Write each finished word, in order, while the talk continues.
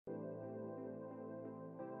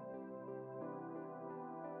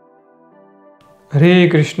हरे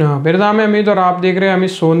कृष्णा। मेरा नाम है अमित और आप देख रहे हैं Amit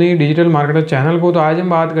Soni digital marketer channel को। तो आज हम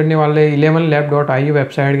बात करने वाले हैं 11lab.io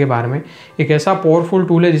वेबसाइट के बारे में। एक ऐसा पावरफुल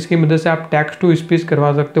टूल है जिसकी मदद से आप टेक्स्ट टू स्पीच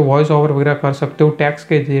करवा सकते हो, वॉइस ओवर वगैरह कर सकते हो। टेक्स्ट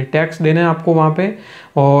के जरिए टेक्स्ट देना है आपको वहाँ पे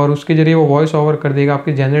और उसके जरिए वो वॉइस ओवर कर देगा,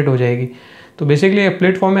 आपकी जनरेट हो जाएगी। तो बेसिकली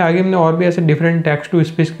प्लेटफॉर्म में आगे हमने और भी ऐसे डिफरेंट टेक्स्ट टू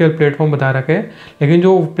स्पीच के प्लेटफॉर्म बता रखे हैं, लेकिन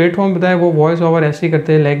जो प्लेटफॉर्म बताया वो वॉइस ओवर ऐसे ही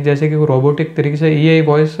करते हैं लाइक जैसे कि वो रोबोटिक तरीके से ये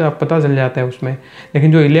वॉइस पता चल जाता है उसमें।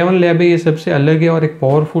 लेकिन जो 11 लैब है ये सबसे अलग है और एक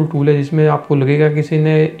पावरफुल टूल है जिसमें आपको लगेगा किसी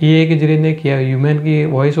ने ये के जरिए ने किया, ह्यूमन की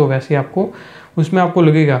वॉइस हो वैसे आपको उसमें आपको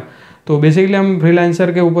लगेगा। तो बेसिकली हम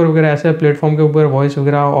फ्रीलांसर के ऊपर वगैरह ऐसे प्लेटफॉर्म के ऊपर वॉइस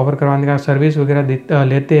वगैरह ओवर करवाने का सर्विस वगैरह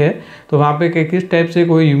लेते हैं। तो वहाँ पे किस टाइप से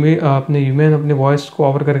कोई ह्यूमन अपने वॉइस को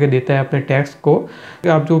ओवर करके देता है अपने टेक्स्ट को।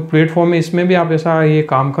 आप जो प्लेटफॉर्म है इसमें भी आप ऐसा ये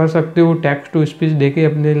काम कर सकते हो, टेक्स्ट टू स्पीच देके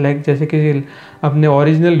अपने लाइक जैसे कि अपने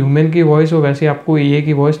ओरिजिनल ह्यूमन की वॉइस हो वैसे आपको ये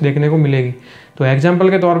की वॉइस देखने को मिलेगी। तो एग्जांपल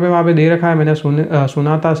के तौर पे वहाँ पे दे रखा है, मैंने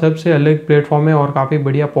सुना था सबसे अलग प्लेटफॉर्म है और काफ़ी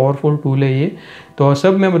बढ़िया पावरफुल टूल है ये। तो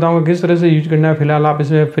सब मैं बताऊंगा किस तरह से यूज करना है। फिलहाल आप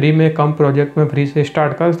इसमें फ्री में कम प्रोजेक्ट में फ्री से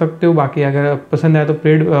स्टार्ट कर सकते हो, बाकी अगर पसंद आए तो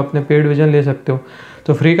अपने पेड वर्जन ले सकते हो।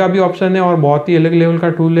 तो फ्री का भी ऑप्शन है और बहुत ही अलग लेवल का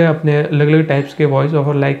टूल है, अपने अलग अलग टाइप्स के voice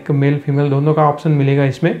over like male female दोनों का ऑप्शन मिलेगा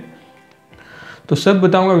इसमें। तो सब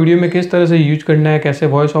बताऊंगा वीडियो में किस तरह से यूज करना है, कैसे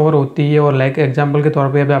वॉइस ओवर होती है और लाइक एग्जाम्पल के तौर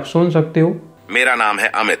पर अभी आप सुन सकते हो। मेरा नाम है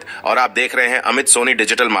अमित और आप देख रहे हैं Amit Soni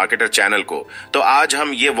digital marketer channel को। तो आज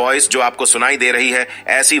हम ये वॉइस जो आपको सुनाई दे रही है,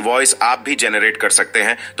 ऐसी वॉइस आप भी जनरेट कर सकते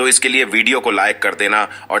हैं। तो इसके लिए वीडियो को लाइक कर देना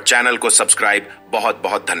और चैनल को सब्सक्राइब। बहुत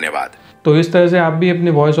बहुत धन्यवाद। तो इस तरह से आप भी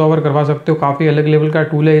अपने वॉइस ओवर करवा सकते हो, काफ़ी अलग लेवल का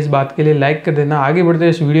टूल है। इस बात के लिए लाइक कर देना। आगे बढ़ते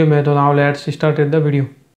हैं इस वीडियो में। तो now let's start the video.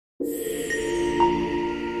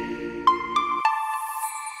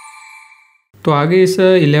 तो आगे इस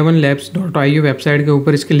 11labs.io वेबसाइट के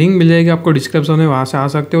ऊपर इसकी लिंक मिल जाएगी आपको डिस्क्रिप्शन में, वहाँ से आ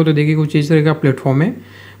सकते हो। तो देखिए कुछ इस तरह का प्लेटफॉर्म है,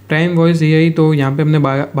 प्राइम वॉइस AI। तो यहाँ पे हमने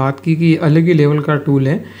बात की कि अलग ही लेवल का टूल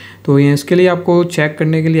है। तो ये इसके लिए आपको चेक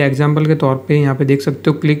करने के लिए एग्जांपल के तौर पे यहाँ पे देख सकते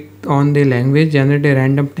हो, click on the language generate a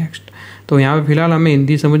random text. तो यहाँ पे फिलहाल हमें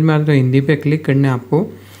हिंदी समझ में आता है तो हिंदी पे क्लिक करना है आपको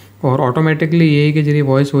और ऑटोमेटिकली AI के जरिए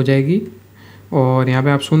वॉइस हो जाएगी और यहाँ पे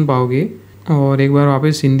आप सुन पाओगे। और एक बार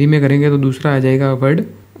वापस हिंदी में करेंगे तो दूसरा आ जाएगा वर्ड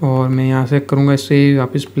और मैं यहाँ से करूँगा इससे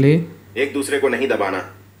वापस प्ले। एक दूसरे को नहीं दबाना,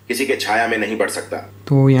 किसी के छाया में नहीं बढ़ सकता।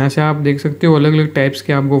 तो यहाँ से आप देख सकते हो अलग अलग टाइप्स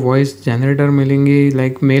के आपको वॉइस जनरेटर मिलेंगे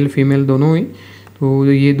लाइक मेल फीमेल दोनों ही। तो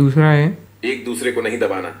ये दूसरा है, एक दूसरे को नहीं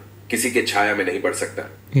दबाना, किसी के छाया में नहीं बढ़ सकता।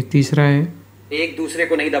 ये तीसरा है, एक दूसरे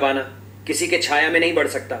को नहीं दबाना, किसी के छाया में नहीं बढ़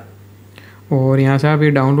सकता। और यहाँ से आप ये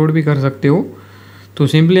डाउनलोड भी कर सकते हो। तो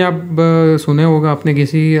सिंपली आप सुने होगा आपने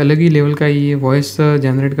किसी अलग ही लेवल का ये वॉइस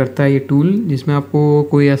जनरेट करता है ये टूल, जिसमें आपको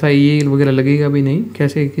कोई ऐसा ये वगैरह लगेगा भी नहीं,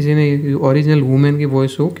 कैसे किसी ने ओरिजिनल वुमेन की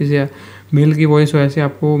वॉइस हो, किसी मेल की वॉइस हो, ऐसे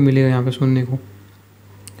आपको मिलेगा यहाँ पे सुनने को।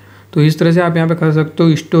 तो इस तरह से आप यहाँ पे कर सकते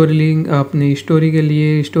हो स्टोरी लिंक अपनी स्टोरी के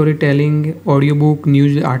लिए, story telling, audio book,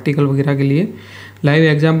 news article वगैरह के लिए। लाइव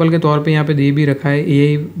एग्जाम्पल के तौर पे यहाँ पे दे भी रखा है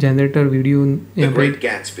AI जनरेटर वीडियो यहाँ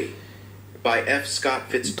पे।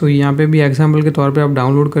 तो यहाँ पे भी एग्जाम्पल के तौर पे आप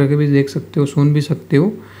डाउनलोड करके भी देख सकते हो, सुन भी सकते हो।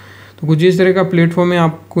 तो कुछ इस तरह का प्लेटफॉर्म है,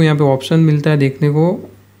 आपको यहाँ पे ऑप्शन मिलता है देखने को।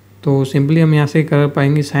 तो सिंपली हम यहाँ से कर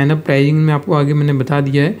पाएंगे। साइन अप प्राइजिंग में आपको आगे मैंने बता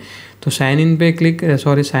दिया है। तो साइन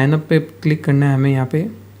अप पे क्लिक करना है हमें। यहाँ पे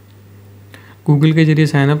गूगल के जरिए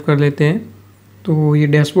साइन अप कर लेते हैं। तो ये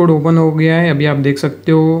डैशबोर्ड ओपन हो गया है। अभी आप देख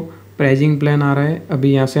सकते हो प्राइजिंग प्लान आ रहा है।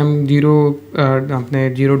 अभी यहाँ से हम अपने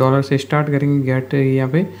 $0 से स्टार्ट करेंगे गेट यहाँ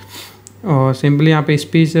पे। और सिंपली यहाँ पे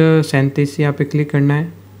स्पीच 37 यहाँ पे क्लिक करना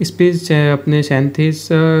है। स्पीच अपने 37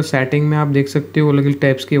 सेटिंग में आप देख सकते हो अलग अलग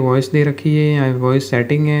टाइप्स की वॉइस दे रखी है, यहाँ वॉइस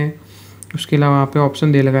सेटिंग है। उसके अलावा यहाँ पे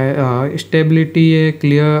ऑप्शन दे लगा है स्टेबिलिटी है,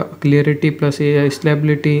 क्लियरिटी प्लस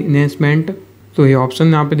स्टेबिलिटी इन्हेंसमेंट। तो ये ऑप्शन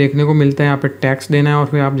यहाँ पे देखने को मिलता है। यहाँ पे टैक्स देना है और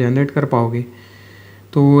फिर आप जनरेट कर पाओगे।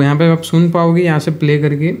 तो यहाँ पे आप सुन पाओगे यहाँ से प्ले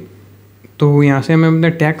करके। तो यहाँ से हमें अपने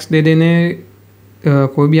टैक्स दे देने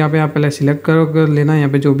कोई भी यहाँ पे आप पहले सिलेक्ट कर लेना। यहाँ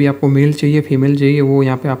पे जो भी आपको मेल चाहिए फीमेल चाहिए वो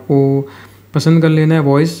यहाँ पे आपको पसंद कर लेना है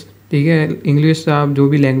वॉइस, ठीक है। इंग्लिश आप जो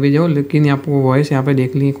भी लैंग्वेज हो, लेकिन आपको वॉइस यहाँ पे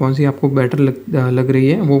देख ली कौन सी आपको बेटर लग रही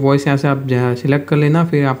है, वो वॉइस यहाँ से आप सिलेक्ट कर लेना।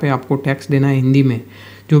 फिर यहाँ पे आपको टैक्स देना है हिंदी में।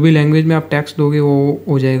 जो भी लैंग्वेज में आप टैक्स दोगे वो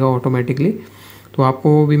हो जाएगा ऑटोमेटिकली। तो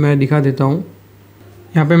आपको भी मैं दिखा देता हूँ।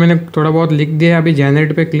 यहाँ पे मैंने थोड़ा बहुत लिख दिया। अभी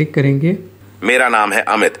जनरेट पे क्लिक करेंगे। मेरा नाम है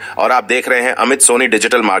अमित और आप देख रहे हैं Amit Soni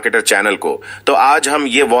digital marketer channel को। तो आज हम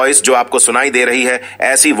ये वॉइस जो आपको सुनाई दे रही है,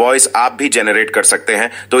 ऐसी वॉइस आप भी जनरेट कर सकते हैं।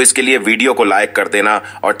 तो इसके लिए वीडियो को लाइक कर देना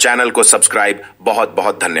और चैनल को सब्सक्राइब। बहुत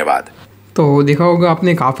बहुत धन्यवाद। तो देखा होगा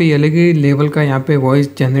आपने काफ़ी अलग ही लेवल का यहाँ पे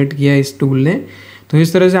वॉइस जनरेट किया है इस टूल ने। तो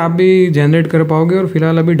इस तरह से आप भी जनरेट कर पाओगे। और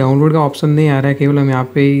फिलहाल अभी डाउनलोड का ऑप्शन नहीं आ रहा है, केवल हम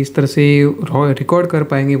यहाँ पे इस तरह से रिकॉर्ड कर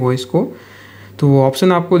पाएंगे वॉइस को। तो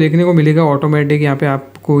ऑप्शन आपको देखने को मिलेगा ऑटोमेटिक। यहाँ पे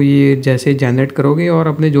आपको ये जैसे जनरेट करोगे और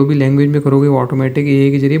अपने जो भी लैंग्वेज में करोगे वो ऑटोमेटिक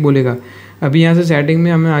एआई के जरिए बोलेगा। अभी यहाँ से सेटिंग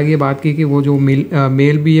में हमने आगे बात की कि वो जो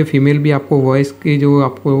मेल भी है फीमेल भी, आपको वॉइस की जो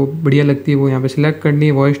आपको बढ़िया लगती है वो यहाँ पे सिलेक्ट करनी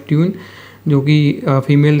है। वॉइस ट्यून जो कि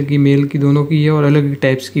फीमेल की मेल की दोनों की है और अलग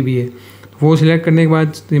टाइप्स की भी है, वो सिलेक्ट करने के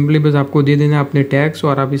बाद सिंपली बस आपको दे देना अपने टैग्स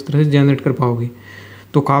और आप इस तरह से जनरेट कर पाओगे।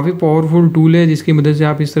 तो काफ़ी पावरफुल टूल है जिसकी मदद से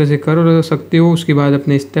आप इस तरह से कर सकते हो। उसके बाद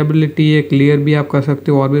अपने स्टेबिलिटी है क्लियर भी आप कर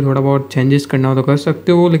सकते हो और भी थोड़ा बहुत चेंजेस करना हो तो कर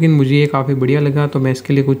सकते हो, लेकिन मुझे ये काफ़ी बढ़िया लगा तो मैं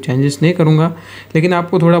इसके लिए कुछ चेंजेस नहीं करूँगा। लेकिन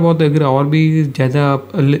आपको थोड़ा बहुत अगर और भी ज़्यादा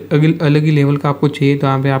अलग ही लेवल का आपको चाहिए तो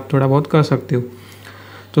यहाँ पे आप थोड़ा बहुत कर सकते हो।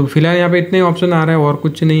 तो फिलहाल यहाँ पे इतने ऑप्शन आ रहा है और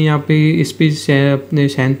कुछ नहीं। यहाँ पे स्पीच अपने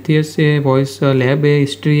सैंथियस से वॉइस लैब है,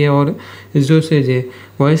 हिस्ट्री है और रिसोर्सेज है।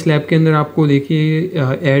 वॉइस लैब के अंदर आपको देखिए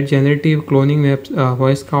ऐड जनरेटिव क्लोनिंग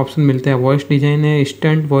वॉइस का ऑप्शन मिलता है। वॉइस डिज़ाइन है,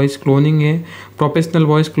 इंस्टेंट वॉइस क्लोनिंग है, प्रोफेशनल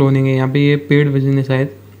वॉइस क्लोनिंग है। यहाँ पे ये पेड वर्जन है शायद,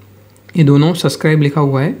 ये दोनों सब्सक्राइब लिखा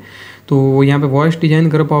हुआ है। तो यहाँ पे वॉइस डिज़ाइन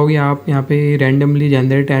कर पाओगे आप यहाँ पे randomly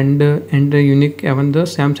generate and unique Avon the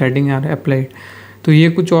same setting are applied. तो ये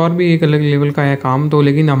कुछ और भी एक अलग लेवल का है काम तो,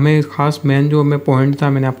 लेकिन हमें खास मेन जो हमें पॉइंट था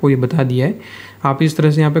मैंने आपको ये बता दिया है। आप इस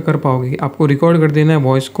तरह से यहाँ पे कर पाओगे। आपको रिकॉर्ड कर देना है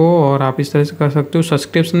वॉइस को और आप इस तरह से कर सकते हो।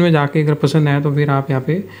 सब्सक्रिप्शन में जाके अगर पसंद आया तो फिर आप यहाँ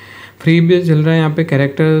पे फ्री भी चल रहा है। यहाँ पे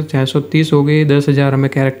कैरेक्टर 630 हो गए, 10,000 हमें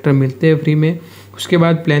कैरेक्टर मिलते हैं फ्री में। उसके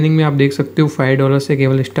बाद प्लानिंग में आप देख सकते हो $5 से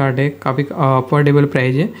केवल स्टार्ट है। काफ़ी अफोर्डेबल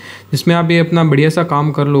प्राइस है जिसमें आप ये अपना बढ़िया सा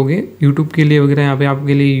काम कर लोगे यूट्यूब के लिए वगैरह। यहाँ पे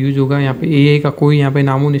आपके लिए यूज होगा। यहाँ पे एआई का कोई यहाँ पे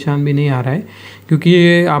नामो निशान भी नहीं आ रहा है, क्योंकि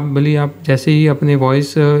ये आप भले आप जैसे ही अपने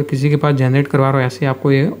वॉइस किसी के पास जनरेट करवा रहे हो ऐसे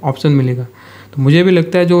आपको ये ऑप्शन मिलेगा। तो मुझे भी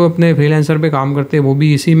लगता है जो अपने फ्रीलांसर पे काम करते हैं वो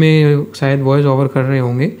भी इसी में शायद वॉइस ओवर कर रहे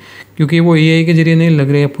होंगे, क्योंकि वो एआई के जरिए नहीं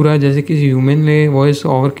लग रहे हैं, पूरा जैसे किसी ह्यूमन ने वॉइस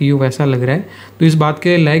ओवर की हो वैसा लग रहा है। तो इस बात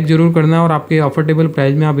के लाइक ज़रूर करना और आपके अफोर्डेबल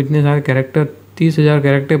प्राइस में आप इतने सारे कैरेक्टर 30,000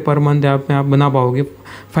 कैरेक्टर पर मंथ आप बना पाओगे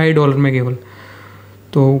 $5 में केवल।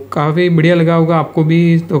 तो काफ़ी बढ़िया लगा होगा आपको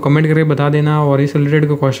भी, तो कमेंट करके बता देना और इस रिलेटेड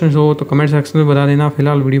कोई क्वेश्चन हो तो कमेंट सेक्शन में बता देना।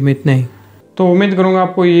 फिलहाल वीडियो में इतना ही। तो उम्मीद करूँगा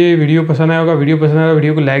आपको ये वीडियो पसंद आया होगा। वीडियो पसंद आया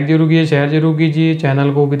वीडियो को लाइक जरूर कीजिए, शेयर जरूर कीजिए,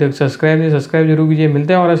 चैनल को अभी तक सब्सक्राइब जरूर कीजिए।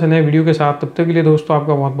 मिलते हैं और ऐसे नए वीडियो के साथ, तब तक के लिए दोस्तों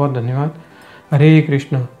आपका बहुत बहुत धन्यवाद। हरे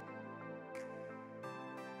कृष्ण।